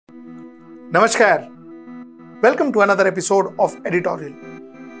Namaskar. Welcome to another episode of Editorial.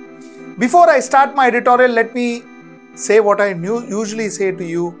 Before I start my editorial, let me say what I usually say to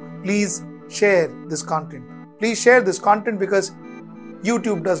you. Please share this content. Please share this content because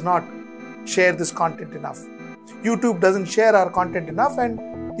YouTube does not share this content enough. YouTube doesn't share our content enough, and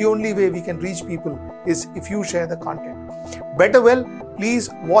the only way we can reach people is if you share the content. Better well, please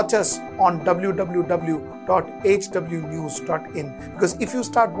watch us on www.hwnews.in, because if you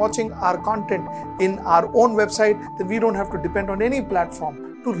start watching our content in our own website, then we don't have to depend on any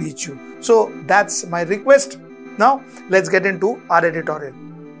platform to reach you. So that's my request. Now let's get into our editorial.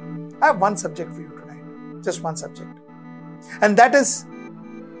 I have one subject for you tonight, just one subject, and that is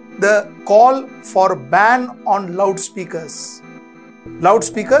the call for ban on loudspeakers.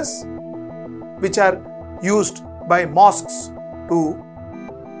 Loudspeakers which are used by mosques to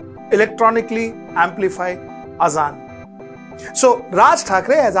electronically amplify azan. So Raj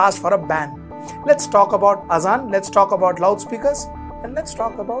Thackeray has asked for a ban. Let's talk about azan, let's talk about loudspeakers, and let's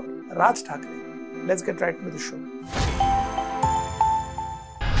talk about Raj Thackeray. Let's get right into the show.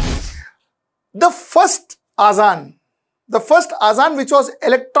 The first azan which was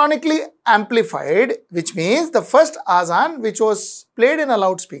electronically amplified, which means the first azan which was played in a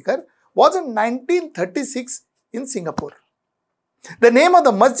loudspeaker, was in 1936 in Singapore. The name of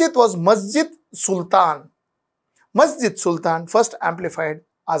the masjid was Masjid Sultan. Masjid Sultan first amplified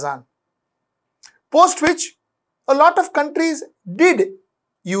azan. Post which, a lot of countries did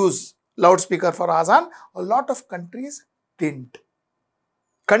use loudspeaker for azan, a lot of countries didn't.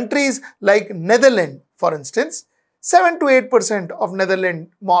 Countries like Netherlands, for instance, 7 to 8% of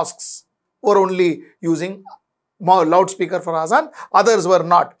Netherlands mosques were only using loudspeaker for azan, others were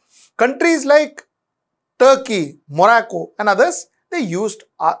not. Countries like Turkey, Morocco and others, they used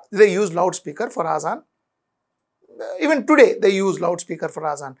loudspeaker for azan. Even today, they use loudspeaker for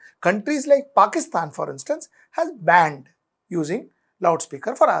azan. Countries like Pakistan, for instance, has banned using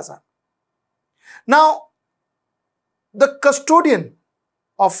loudspeaker for azan. Now, the custodian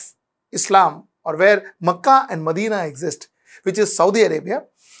of Islam, or where Makkah and Medina exist, which is Saudi Arabia,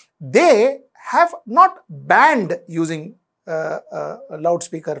 they have not banned using a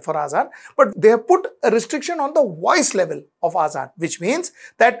loudspeaker for azan, but they have put a restriction on the voice level of azan, which means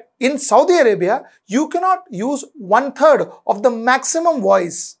that in Saudi Arabia, you cannot use 1/3 of the maximum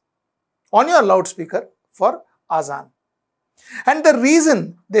voice on your loudspeaker for azan. And the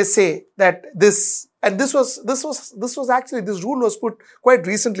reason they say that this rule was put quite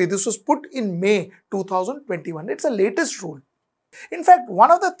recently. This was put in May 2021. It's the latest rule. In fact,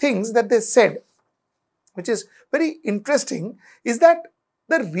 one of the things that they said, which is very interesting, is that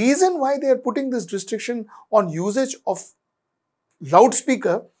the reason why they are putting this restriction on usage of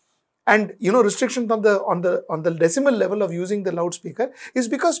loudspeaker and restrictions on the decimal level of using the loudspeaker is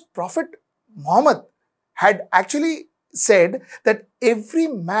because Prophet Muhammad had actually said that every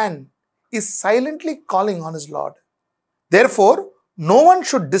man is silently calling on his Lord. Therefore, no one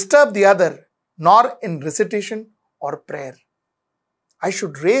should disturb the other, nor in recitation or prayer. I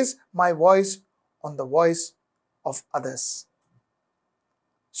should raise my voice on the voice of others.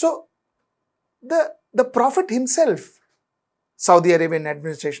 So, the Prophet himself, Saudi Arabian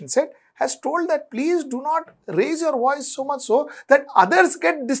administration said, has told that please do not raise your voice so much so that others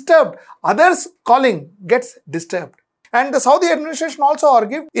get disturbed, others calling gets disturbed. And the Saudi administration also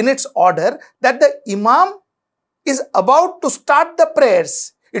argued in its order that the Imam is about to start the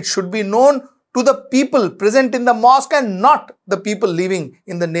prayers. It should be known to the people present in the mosque and not the people living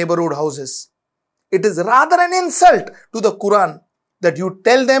in the neighborhood houses. It is rather an insult to the Quran that you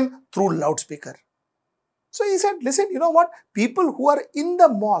tell them through loudspeaker. So he said, listen, you know what? People who are in the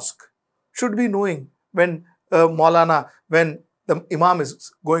mosque should be knowing when when the Imam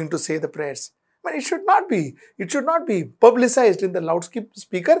is going to say the prayers. But it should not be publicized in the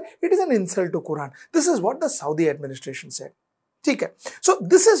loudspeaker. It is an insult to Quran. This is what the Saudi administration said. Okay. So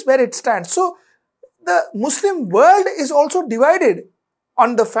this is where it stands. So the Muslim world is also divided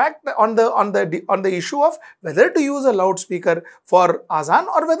on the fact on the issue of whether to use a loudspeaker for azan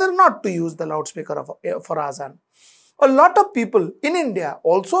or whether not to use the loudspeaker for azan. A lot of people in India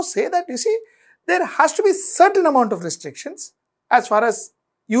also say that, you see, there has to be certain amount of restrictions as far as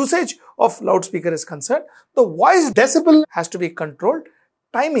usage of loudspeaker is concerned. The voice decibel has to be controlled,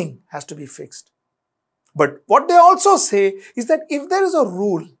 timing has to be fixed. But what they also say is that if there is a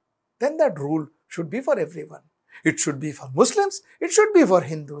rule, then that rule should be for everyone. It should be for Muslims, it should be for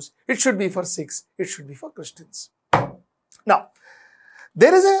Hindus, it should be for Sikhs, it should be for Christians. Now,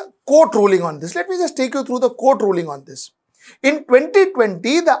 there is a court ruling on this. Let me just take you through the court ruling on this. In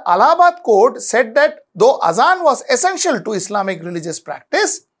 2020, the Allahabad court said that though azan was essential to Islamic religious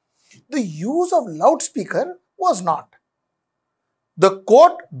practice, The use of loudspeaker was not. The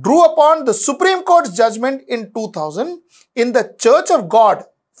court drew upon the Supreme Court's judgment in 2000 in the Church of God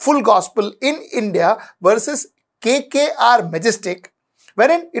Full Gospel in India versus KKR Majestic,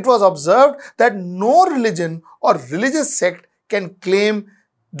 wherein it was observed that no religion or religious sect can claim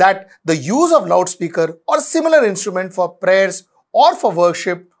that the use of loudspeaker or similar instrument for prayers or for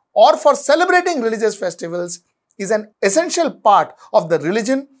worship or for celebrating religious festivals is an essential part of the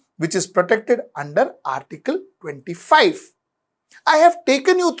religion which is protected under Article 25. I have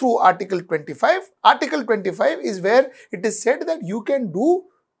taken you through Article 25. Article 25 is where it is said that you can do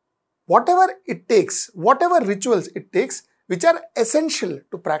whatever it takes, whatever rituals it takes, which are essential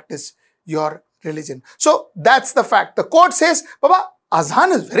to practice your religion. So that's the fact. The court says, Baba,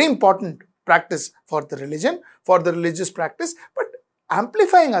 Azan is very important practice for the religion, for the religious practice, but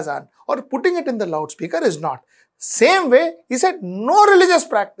amplifying Azan or putting it in the loudspeaker is not. Same way, he said no religious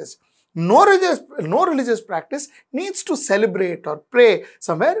practice. No religious practice needs to celebrate or pray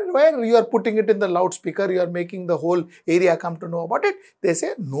somewhere where you are putting it in the loudspeaker, you are making the whole area come to know about it. They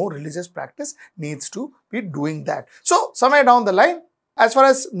say no religious practice needs to be doing that. So somewhere down the line, as far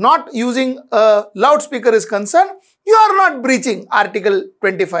as not using a loudspeaker is concerned, you are not breaching Article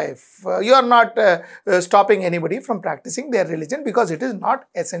 25. You are not stopping anybody from practicing their religion because it is not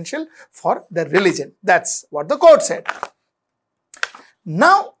essential for the religion. That's what the court said.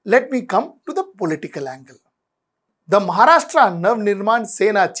 Now, let me come to the political angle. The Maharashtra Nav Nirman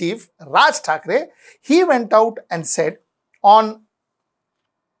Sena chief, Raj Thackeray, he went out and said on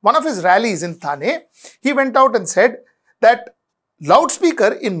one of his rallies in Thane, he went out and said that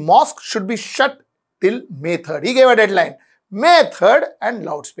loudspeaker in mosque should be shut till May 3rd. He gave a deadline. May 3rd and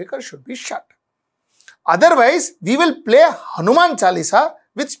loudspeaker should be shut. Otherwise, we will play Hanuman Chalisa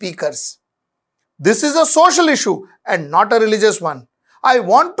with speakers. This is a social issue and not a religious one. I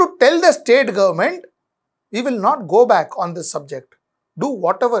want to tell the state government, we will not go back on this subject. Do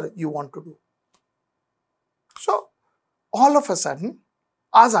whatever you want to do. So, all of a sudden,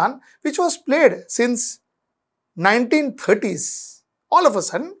 Azan, which was played since 1930s, all of a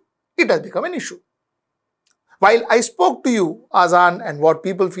sudden, it has become an issue. While I spoke to you, Azan, and what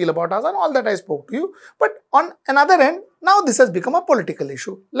people feel about Azan, all that I spoke to you, but on another end, now this has become a political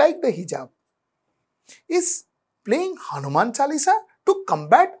issue, like the hijab. Is playing Hanuman Chalisa to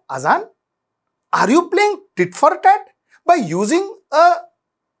combat Azan? Are you playing tit for tat by using a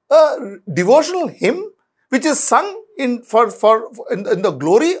devotional hymn which is sung in the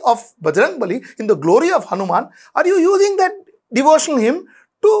glory of Bajrangbali, in the glory of Hanuman? Are you using that devotional hymn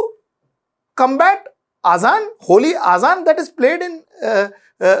to combat Azan, holy Azan that is played in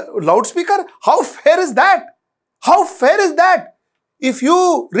loudspeaker? How fair is that? How fair is that? If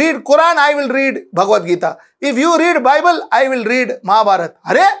you read Quran, I will read Bhagavad Gita. If you read Bible, I will read Mahabharata.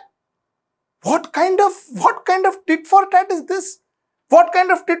 Arey, what kind of tit for tat is this? What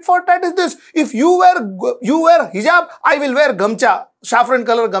kind of tit for tat is this? If you wear hijab, I will wear gamcha, saffron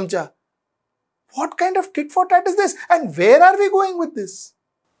color gamcha. What kind of tit for tat is this? And where are we going with this?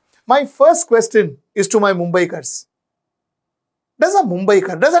 My first question is to my Mumbaikars. Does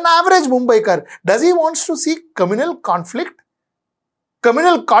an average Mumbaikar, does he wants to see communal conflict?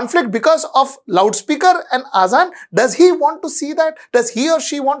 Communal conflict because of loudspeaker and Azan? Does he want to see that? Does he or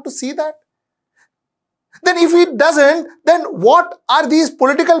she want to see that? Then if he doesn't, then what are these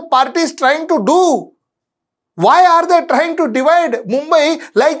political parties trying to do? Why are they trying to divide Mumbai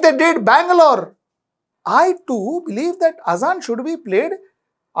like they did Bangalore? I too believe that Azan should be played,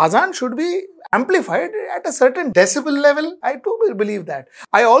 Azan should be amplified at a certain decibel level. I too believe that.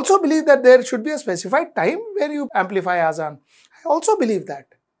 I also believe that there should be a specified time where you amplify Azan. I also believe that.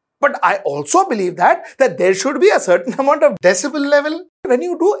 But I also believe that there should be a certain amount of decibel level. When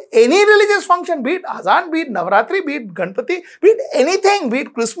you do any religious function, be it Azan, be it Navratri, be it Ganpati, be it anything, be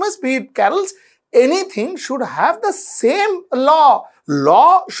it Christmas, be it carols, anything should have the same law.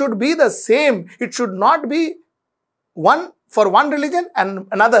 Law should be the same. It should not be one for one religion and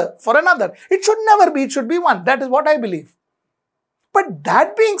another for another. It should never be. It should be one. That is what I believe. But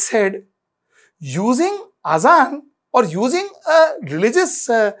that being said, using Azan or using a religious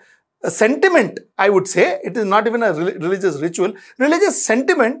sentiment, I would say, it is not even a religious ritual, religious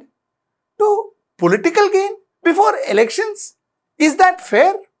sentiment to political gain before elections, is that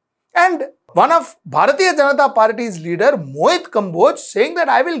fair? And one of Bharatiya Janata Party's leader, Mohit Kamboj, saying that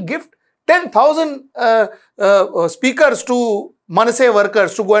I will gift 10,000 speakers to Manase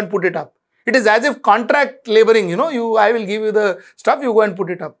workers to go and put it up. It is as if contract laboring, I will give you the stuff, you go and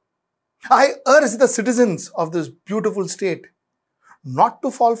put it up. I urge the citizens of this beautiful state not to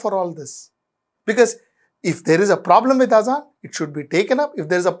fall for all this. Because If there is a problem with azan, it should be taken up. If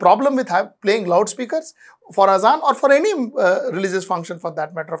there is a problem with playing loudspeakers for azan or for any religious function for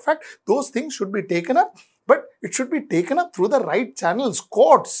that matter of fact, those things should be taken up. But it should be taken up through the right channels,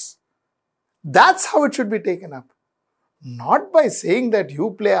 courts. That's how it should be taken up. Not by saying that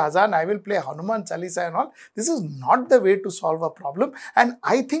you play azan, I will play Hanuman Chalisa and all. This is not the way to solve a problem. And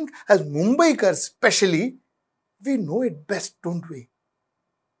I think as Mumbaikars especially, we know it best, don't we?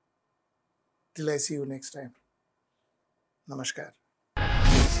 Till I see you next time. Namaskar.